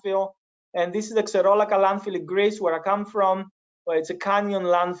landfill. And this is the Xerolaka landfill in Greece, where I come from. Well, it's a canyon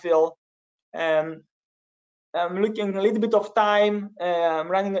landfill. I'm looking a little bit of time. I'm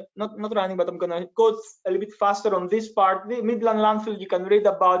running, not running, but I'm going to go a little bit faster on this part. The Midland landfill, you can read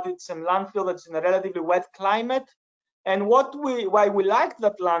about it. It's a landfill that's in a relatively wet climate. And why we like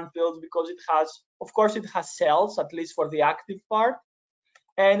that landfill is because it has, of course, it has cells, at least for the active part.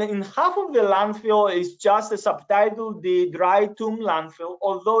 And in half of the landfill is just a subtitle, the dry tomb landfill,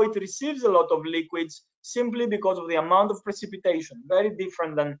 although it receives a lot of liquids simply because of the amount of precipitation, very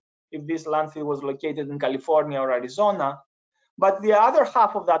different than if this landfill was located in California or Arizona. But the other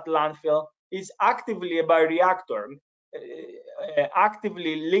half of that landfill is actively a bioreactor.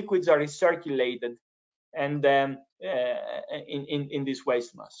 Actively, liquids are recirculated and in this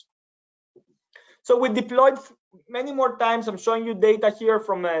waste mass. So we deployed many more times. I'm showing you data here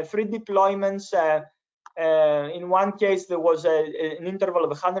from 3 deployments. In one case, there was an interval of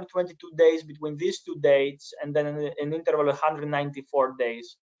 122 days between these 2 dates, and then an interval of 194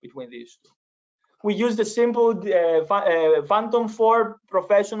 days between these 2. We used a simple Phantom 4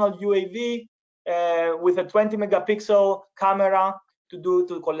 professional UAV with a 20 megapixel camera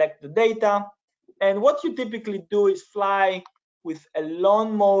to collect the data. And what you typically do is fly with a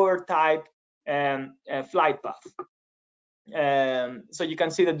lawnmower type flight path. So you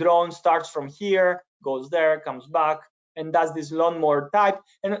can see the drone starts from here, goes there, comes back, and does this lawnmower type.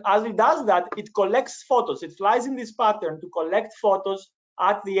 And as it does that, it collects photos. It flies in this pattern to collect photos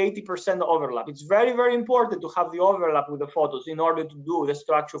at the 80% overlap. It's very, very important to have the overlap with the photos in order to do the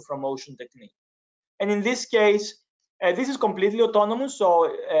structure from motion technique. And in this case, this is completely autonomous.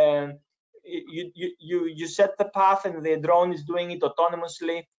 So you set the path and the drone is doing it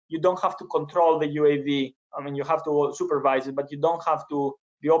autonomously. You don't have to control the UAV. I mean, you have to supervise it, but you don't have to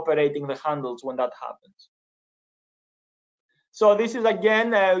be operating the handles when that happens. So this is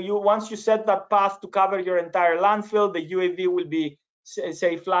again, once you set that path to cover your entire landfill, the UAV will be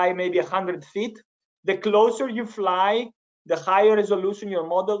say fly maybe 100 feet. The closer you fly, the higher resolution your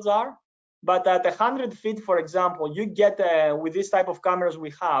models are. But at 100 feet, for example, you get with this type of cameras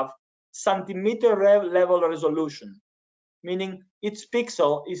we have centimeter level resolution, meaning each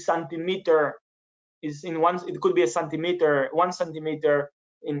pixel is centimeter, is in one, it could be a centimeter, 1 centimeter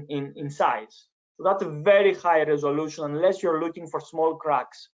in size. So that's a very high resolution. Unless you're looking for small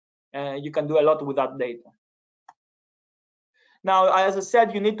cracks, you can do a lot with that data. Now, as I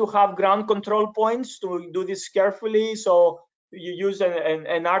said, you need to have ground control points to do this carefully. So you use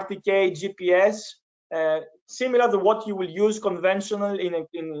an RTK GPS, similar to what you will use conventional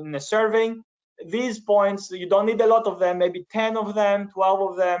in a surveying. These points, you don't need a lot of them, maybe 10 of them,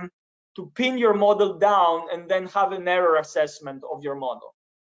 12 of them, to pin your model down and then have an error assessment of your model.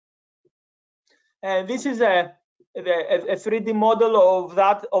 This is a 3D model of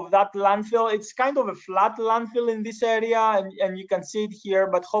that landfill. It's kind of a flat landfill in this area, and you can see it here,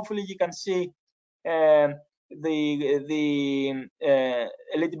 but hopefully you can see a little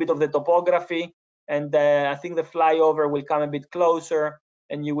bit of the topography, and I think the flyover will come a bit closer,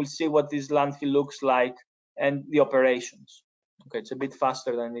 and you will see what this landfill looks like and the operations. Okay, it's a bit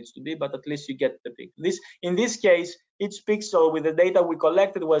faster than it needs to be, but at least you get the picture. In this case, each pixel with the data we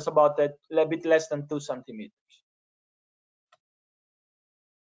collected was about a bit less than 2 centimeters.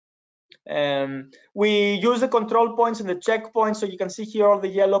 We use the control points and the checkpoints. So you can see here all the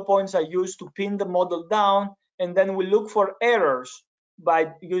yellow points are used to pin the model down, and then we look for errors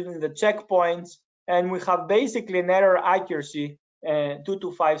by using the checkpoints, and we have basically an error accuracy 2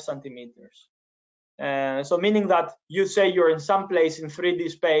 to 5 centimeters. So meaning that you say you're in some place in 3D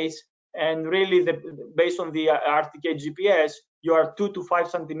space, and really based on the RTK GPS, you are 2 to 5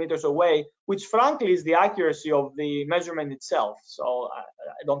 centimeters away, which frankly is the accuracy of the measurement itself. So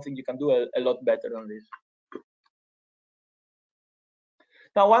I don't think you can do a lot better than this.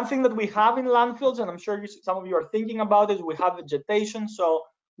 Now, one thing that we have in landfills, and I'm sure some of you are thinking about it, we have vegetation. So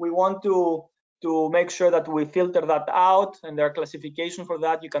we want to make sure that we filter that out, and there are classifications for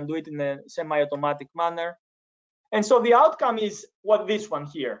that. You can do it in a semi-automatic manner. And so the outcome is what this one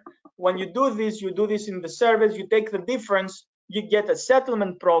here. When you do this in the service, you take the difference, you get a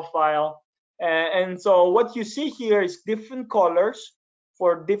settlement profile. And so what you see here is different colors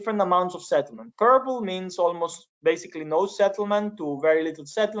for different amounts of settlement. Purple means almost basically no settlement to very little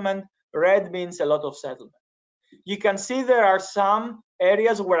settlement. Red means a lot of settlement. You can see there are some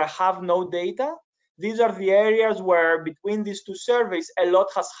areas where I have no data. These are the areas where between these two surveys, a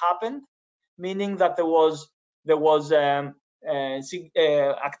lot has happened, meaning that there was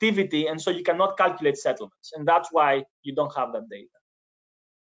activity, and so you cannot calculate settlements, and that's why you don't have that data.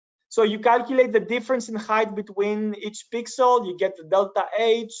 So you calculate the difference in height between each pixel, you get the delta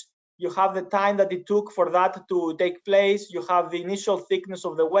H, you have the time that it took for that to take place, you have the initial thickness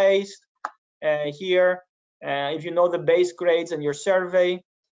of the waste here, if you know the base grades and your survey.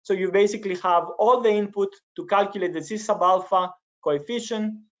 So you basically have all the input to calculate the C sub alpha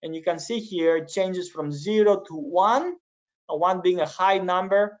coefficient, and you can see here it changes from 0 to 1, 1 being a high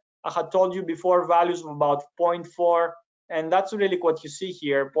number. I had told you before values of about 0.4, and that's really what you see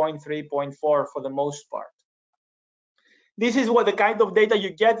here, 0.3, 0.4 for the most part. This is what the kind of data you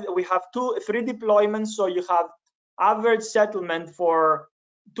get. We have 3 deployments, so you have average settlement for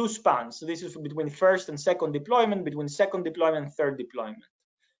 2 spans. So this is between first and second deployment, between second deployment and third deployment.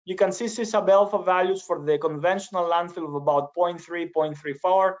 You can see C sub alpha values for the conventional landfill of about 0.3,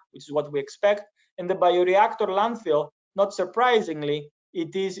 0.34, which is what we expect. And the bioreactor landfill, not surprisingly,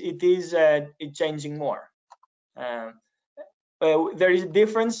 it's changing more. There is a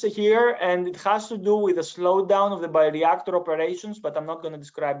difference here, and it has to do with the slowdown of the bioreactor operations, but I'm not going to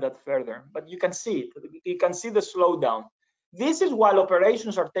describe that further. But you can see it. You can see the slowdown. This is while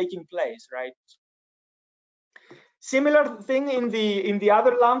operations are taking place, right? Similar thing in the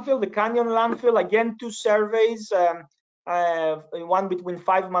other landfill, the Canyon landfill. Again, 2 surveys, one between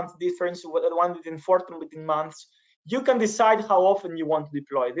 5 month difference, one between 14 months. You can decide how often you want to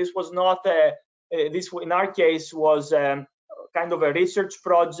deploy. This was not this in our case was kind of a research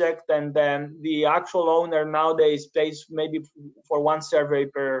project, and the actual owner nowadays pays maybe for 1 survey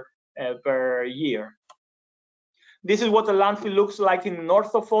per year. This is what the landfill looks like in the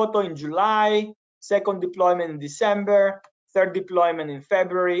orthophoto in July. Second deployment in December, third deployment in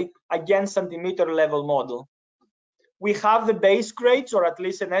February, again centimeter level model. We have the base grades, or at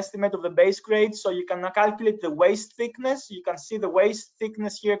least an estimate of the base grades, so you can calculate the waste thickness. You can see the waste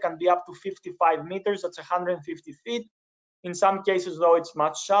thickness here can be up to 55 meters, that's 150 feet. In some cases, though, it's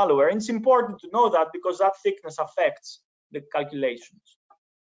much shallower. And it's important to know that because that thickness affects the calculations.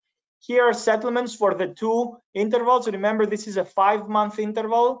 Here are settlements for the two intervals. Remember, this is a 5-month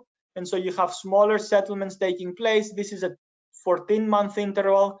interval, and so you have smaller settlements taking place. This is a 14-month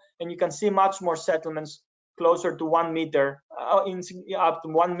interval, and you can see much more settlements closer to 1 meter, up to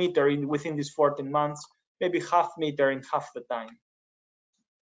 1 meter within these 14 months, maybe half meter in half the time.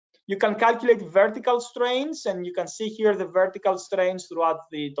 You can calculate vertical strains, and you can see here the vertical strains throughout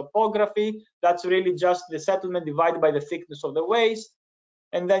the topography. That's really just the settlement divided by the thickness of the waste.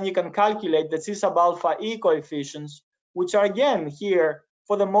 And then you can calculate the C-sub-alpha E coefficients, which are again here,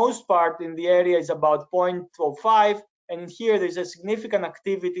 for the most part in the area is about 0.05. And here there's a significant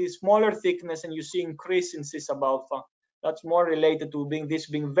activity, smaller thickness, and you see increase in C-sub-alpha. That's more related to this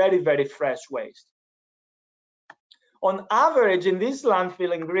being very, very fresh waste. On average, in this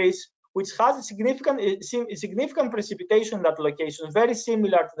landfill in Greece, which has a significant precipitation in that location, very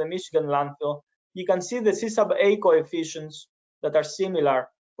similar to the Michigan landfill, you can see the C-sub-A coefficients that are similar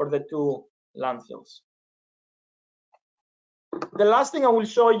for the two landfills. The last thing I will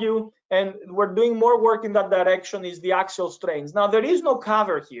show you, and we're doing more work in that direction, is the axial strains. Now, there is no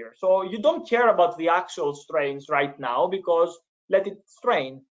cover here, so you don't care about the axial strains right now because let it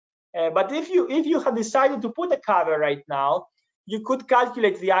strain. But if you had decided to put a cover right now, you could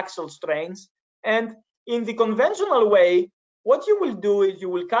calculate the axial strains. And in the conventional way, what you will do is you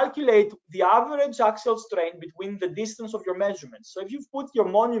will calculate the average axial strain between the distance of your measurements. So if you've put your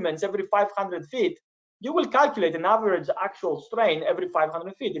monuments every 500 feet, you will calculate an average actual strain every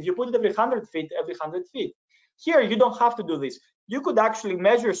 500 feet. If you put it every 100 feet, every 100 feet. Here, you don't have to do this. You could actually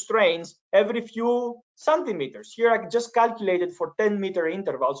measure strains every few centimeters. Here, I just calculated for 10-meter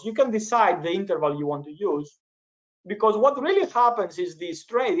intervals. You can decide the interval you want to use, because what really happens is the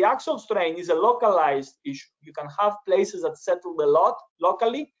axial strain is a localized issue. You can have places that settled a lot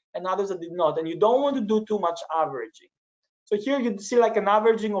locally and others that did not, and you don't want to do too much averaging. So here you see like an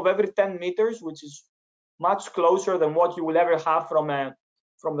averaging of every 10 meters, which is much closer than what you will ever have from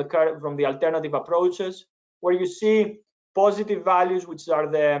the alternative approaches, where you see positive values, which are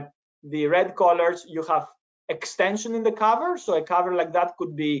the red colors. You have extension in the cover, so a cover like that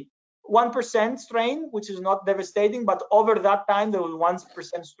could be 1% strain, which is not devastating, but over that time there was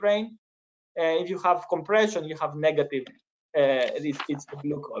 1% strain. If you have compression, you have negative. It's the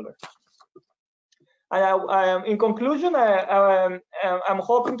blue color. And in conclusion, I'm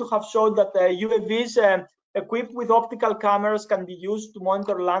hoping to have showed that UAVs equipped with optical cameras can be used to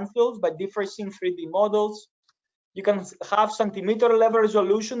monitor landfills by differencing 3D models. You can have centimeter level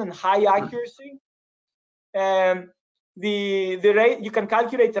resolution and high accuracy. The rate, you can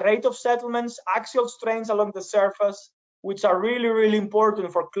calculate the rate of settlements, axial strains along the surface, which are really, really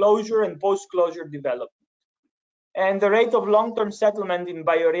important for closure and post-closure development. And the rate of long-term settlement in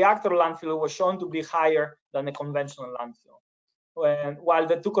bioreactor landfill was shown to be higher than a conventional landfill, while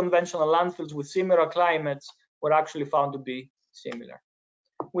the two conventional landfills with similar climates were actually found to be similar.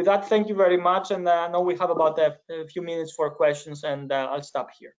 With that, thank you very much, and I know we have about a few minutes for questions, and I'll stop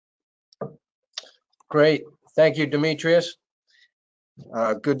here. Great, thank you, Demetrius.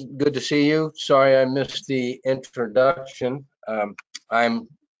 Good to see you. Sorry I missed the introduction. I'm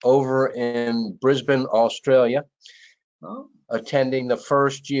over in Brisbane, Australia, attending the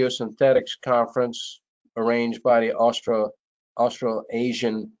first geosynthetics conference arranged by the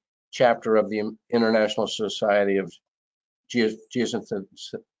Australasian chapter of the International Society of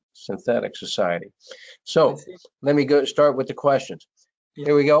Geosynthetic Society. So let me start with the questions.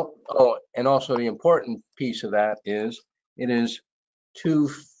 Here we go. Oh, and also the important piece of that is it is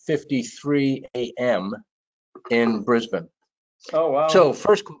 2:53 a.m. in Brisbane. Oh, wow. So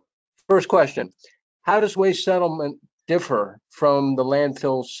first question, how does waste settlement differ from the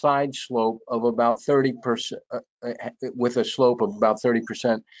landfill side slope of about 30%, with a slope of about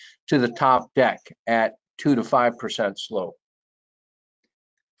 30% to the top deck at 2 to 5% slope?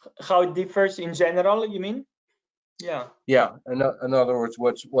 How it differs in general, you mean? Yeah. Yeah, in other words,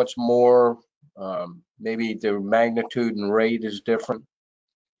 what's more, maybe the magnitude and rate is different?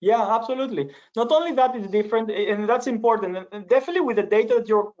 Yeah, absolutely. Not only that, it's different, and that's important. And definitely with the data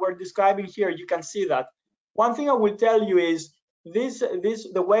that we're describing here, you can see that. One thing I will tell you is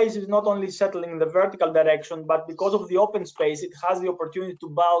the waste is not only settling in the vertical direction, but because of the open space, it has the opportunity to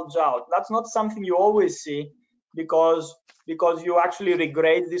bulge out. That's not something you always see because you actually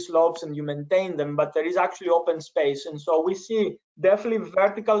regrade these slopes and you maintain them, but there is actually open space. And so we see definitely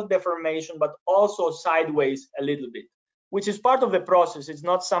vertical deformation, but also sideways a little bit, which is part of the process. It's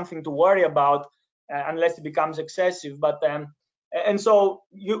not something to worry about unless it becomes excessive. But and so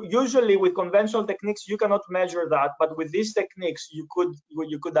usually with conventional techniques you cannot measure that, but with these techniques you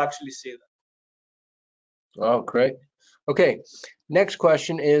could actually see that. Oh, great. Okay, next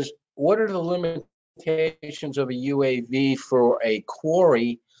question is, what are the limitations of a UAV for a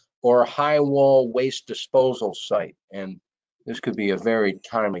quarry or high wall waste disposal site? And this could be a very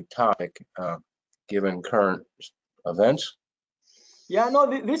timely topic given current events. Yeah, no,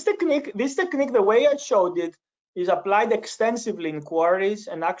 this technique, the way I showed it, is applied extensively in quarries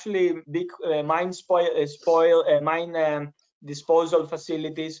and actually big mine disposal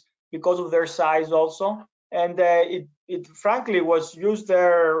facilities because of their size also. And it frankly was used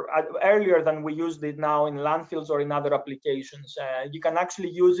there earlier than we used it now in landfills or in other applications. You can actually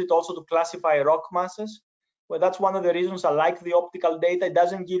use it also to classify rock masses. Well, that's one of the reasons I like the optical data. It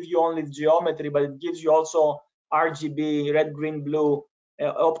doesn't give you only geometry, but it gives you also RGB, red, green, blue,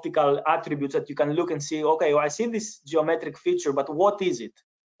 optical attributes that you can look and see, okay, well, I see this geometric feature, but what is it?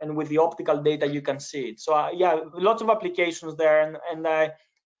 And with the optical data, you can see it. So yeah, lots of applications there. And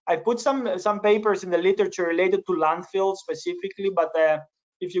I put some papers in the literature related to landfills specifically, but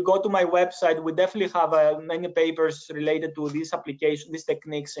if you go to my website, we definitely have many papers related to this application, these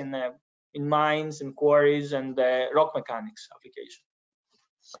techniques in mines and quarries and rock mechanics application.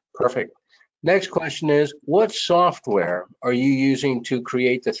 Perfect. Next question is, what software are you using to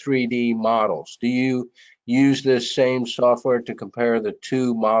create the 3D models? Do you use this same software to compare the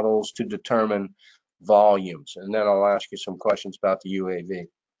two models to determine volumes? And then I'll ask you some questions about the UAV.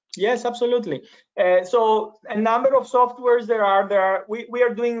 Yes, absolutely. So a number of softwares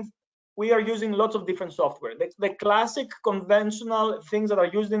we are using lots of different software. The classic conventional things that are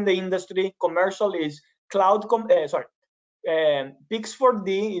used in the industry, commercial, is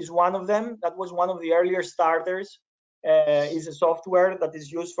Pix4D is one of them. That was one of the earlier starters. Is a software that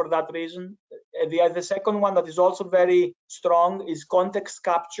is used for that reason. The second one that is also very strong is context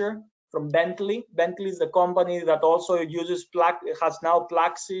capture from Bentley. Bentley is the company that also uses has now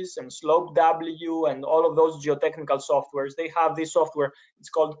Plaxis and Slope W and all of those geotechnical softwares. They have this software. It's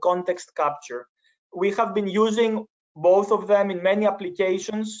called context capture. We have been using both of them in many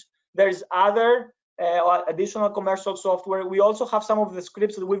applications. There's other additional commercial software. We also have some of the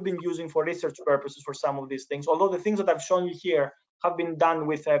scripts that we've been using for research purposes for some of these things, although the things that I've shown you here have been done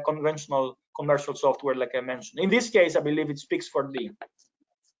with conventional commercial software, like I mentioned. In this case, I believe it's Pix4D.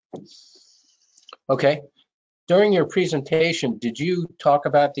 Okay. During your presentation, did you talk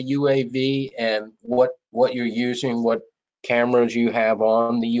about the UAV and what you're using, what cameras you have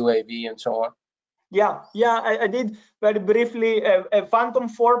on the UAV and so on? Yeah, I did very briefly. A Phantom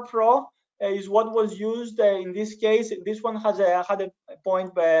 4 Pro is what was used in this case. This one had a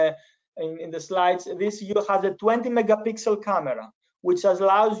point in the slides. This has a 20 megapixel camera, which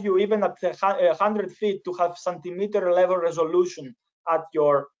allows you even at 100 feet to have centimeter level resolution at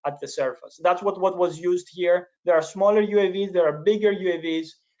the surface. That's what was used here. There are smaller UAVs, there are bigger UAVs.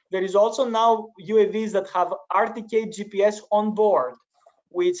 There is also now UAVs that have RTK GPS on board,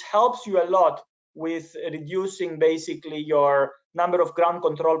 which helps you a lot with reducing basically your number of ground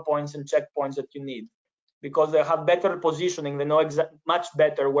control points and checkpoints that you need, because they have better positioning. They know much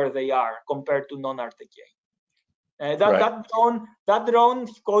better where they are compared to non-RTK. That drone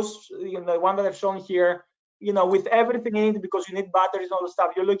goes, the one that I've shown here, with everything in it, because you need batteries and all the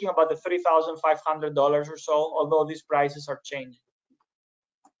stuff, you're looking about the $3,500 or so, although these prices are changing.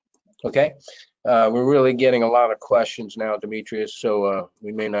 Okay. We're really getting a lot of questions now, Demetrius, so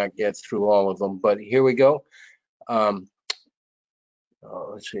we may not get through all of them, but here we go.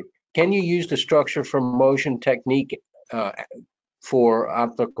 Let's see. Can you use the structure from motion technique for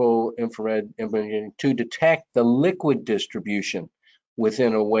optical infrared imaging to detect the liquid distribution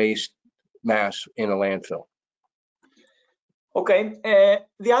within a waste mass in a landfill? Okay,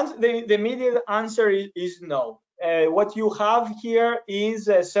 the immediate answer is no. What you have here is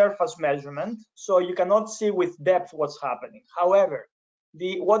a surface measurement, so you cannot see with depth what's happening. However,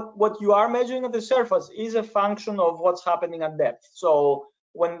 what you are measuring at the surface is a function of what's happening at depth. So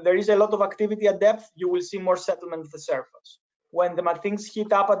when there is a lot of activity at depth, you will see more settlement at the surface. When the things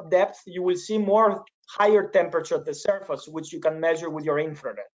heat up at depth, you will see more higher temperature at the surface, which you can measure with your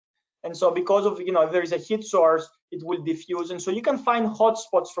infrared. And so because of, if there is a heat source, it will diffuse. And so you can find hot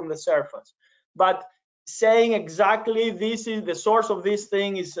spots from the surface. But saying exactly this is the source of this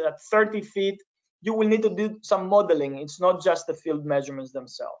thing is at 30 feet, you will need to do some modeling. It's not just the field measurements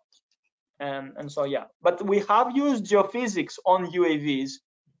themselves. And so, yeah, but we have used geophysics on UAVs,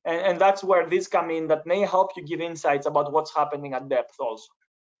 and that's where these come in, that may help you give insights about what's happening at depth also.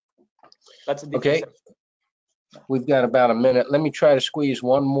 That's a different Okay. We've got about a minute. Let me try to squeeze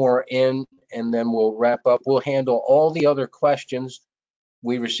one more in, and then we'll wrap up. We'll handle all the other questions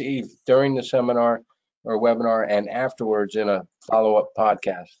we received during the seminar or webinar and afterwards in a follow-up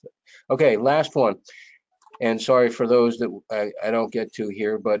podcast. Okay, last one. And sorry for those that I don't get to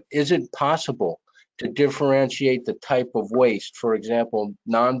here, but is it possible to differentiate the type of waste, for example,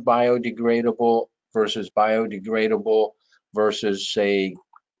 non-biodegradable versus biodegradable versus, say,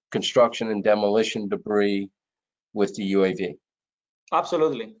 construction and demolition debris with the UAV?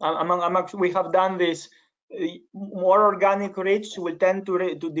 Absolutely. We have done this. More organic rich will tend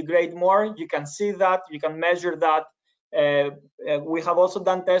to degrade more. You can see that, you can measure that. We have also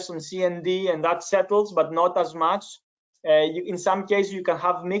done tests on C&D, and that settles, but not as much. In some cases, you can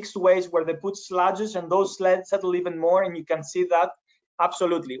have mixed waste where they put sludges, and those settle even more, and you can see that.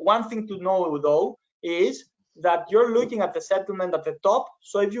 Absolutely. One thing to know, though, is that you're looking at the settlement at the top.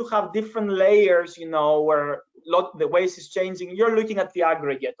 So if you have different layers, where the waste is changing, you're looking at the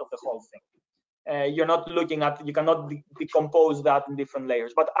aggregate of the whole thing. You're not looking at, you cannot decompose that in different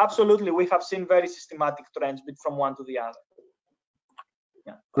layers. But absolutely, we have seen very systematic trends from one to the other.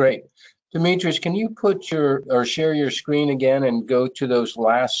 Yeah. Great. Dimitris, can you put share your screen again and go to those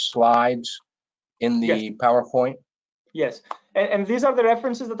last slides in the Yes. PowerPoint? Yes, and these are the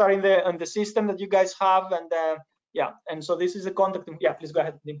references that are in the system that you guys have, and yeah, and so this is the contact. Yeah, please go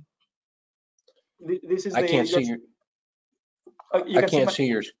ahead, Dim. This is I can't see your. I can't see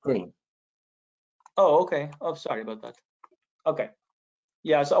your screen. Oh, okay. Oh, sorry about that. Okay.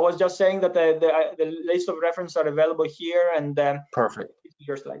 Yeah, so I was just saying that the list of references are available here, and Perfect.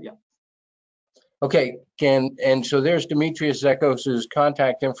 Your slide, yeah. Okay, and so there's Demetrius Zekos's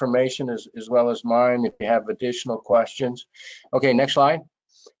contact information as well as mine if you have additional questions. Okay, next slide.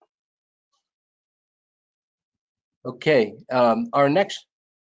 Okay, our next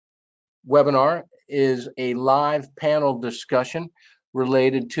webinar is a live panel discussion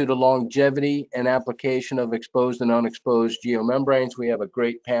related to the longevity and application of exposed and unexposed geomembranes. We have a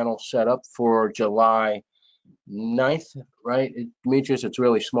great panel set up for July 9th, right? Demetrius, it's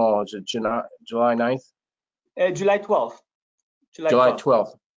really small. Is it July 9th? July 12th. July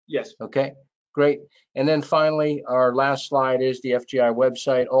 12th. Yes. Okay, great. And then finally, our last slide is the FGI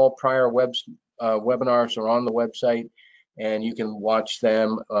website. All prior webinars are on the website, and you can watch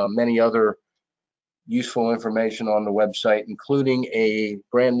them. Many other useful information on the website, including a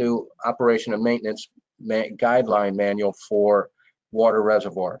brand new operation and maintenance guideline manual for water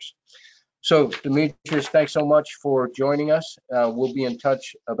reservoirs. So Demetrius, thanks so much for joining us. We'll be in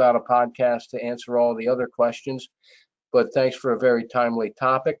touch about a podcast to answer all the other questions, but thanks for a very timely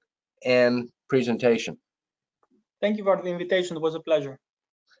topic and presentation. Thank you for the invitation. It was a pleasure.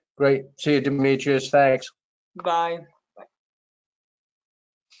 Great. See you, Demetrius. Thanks. Bye.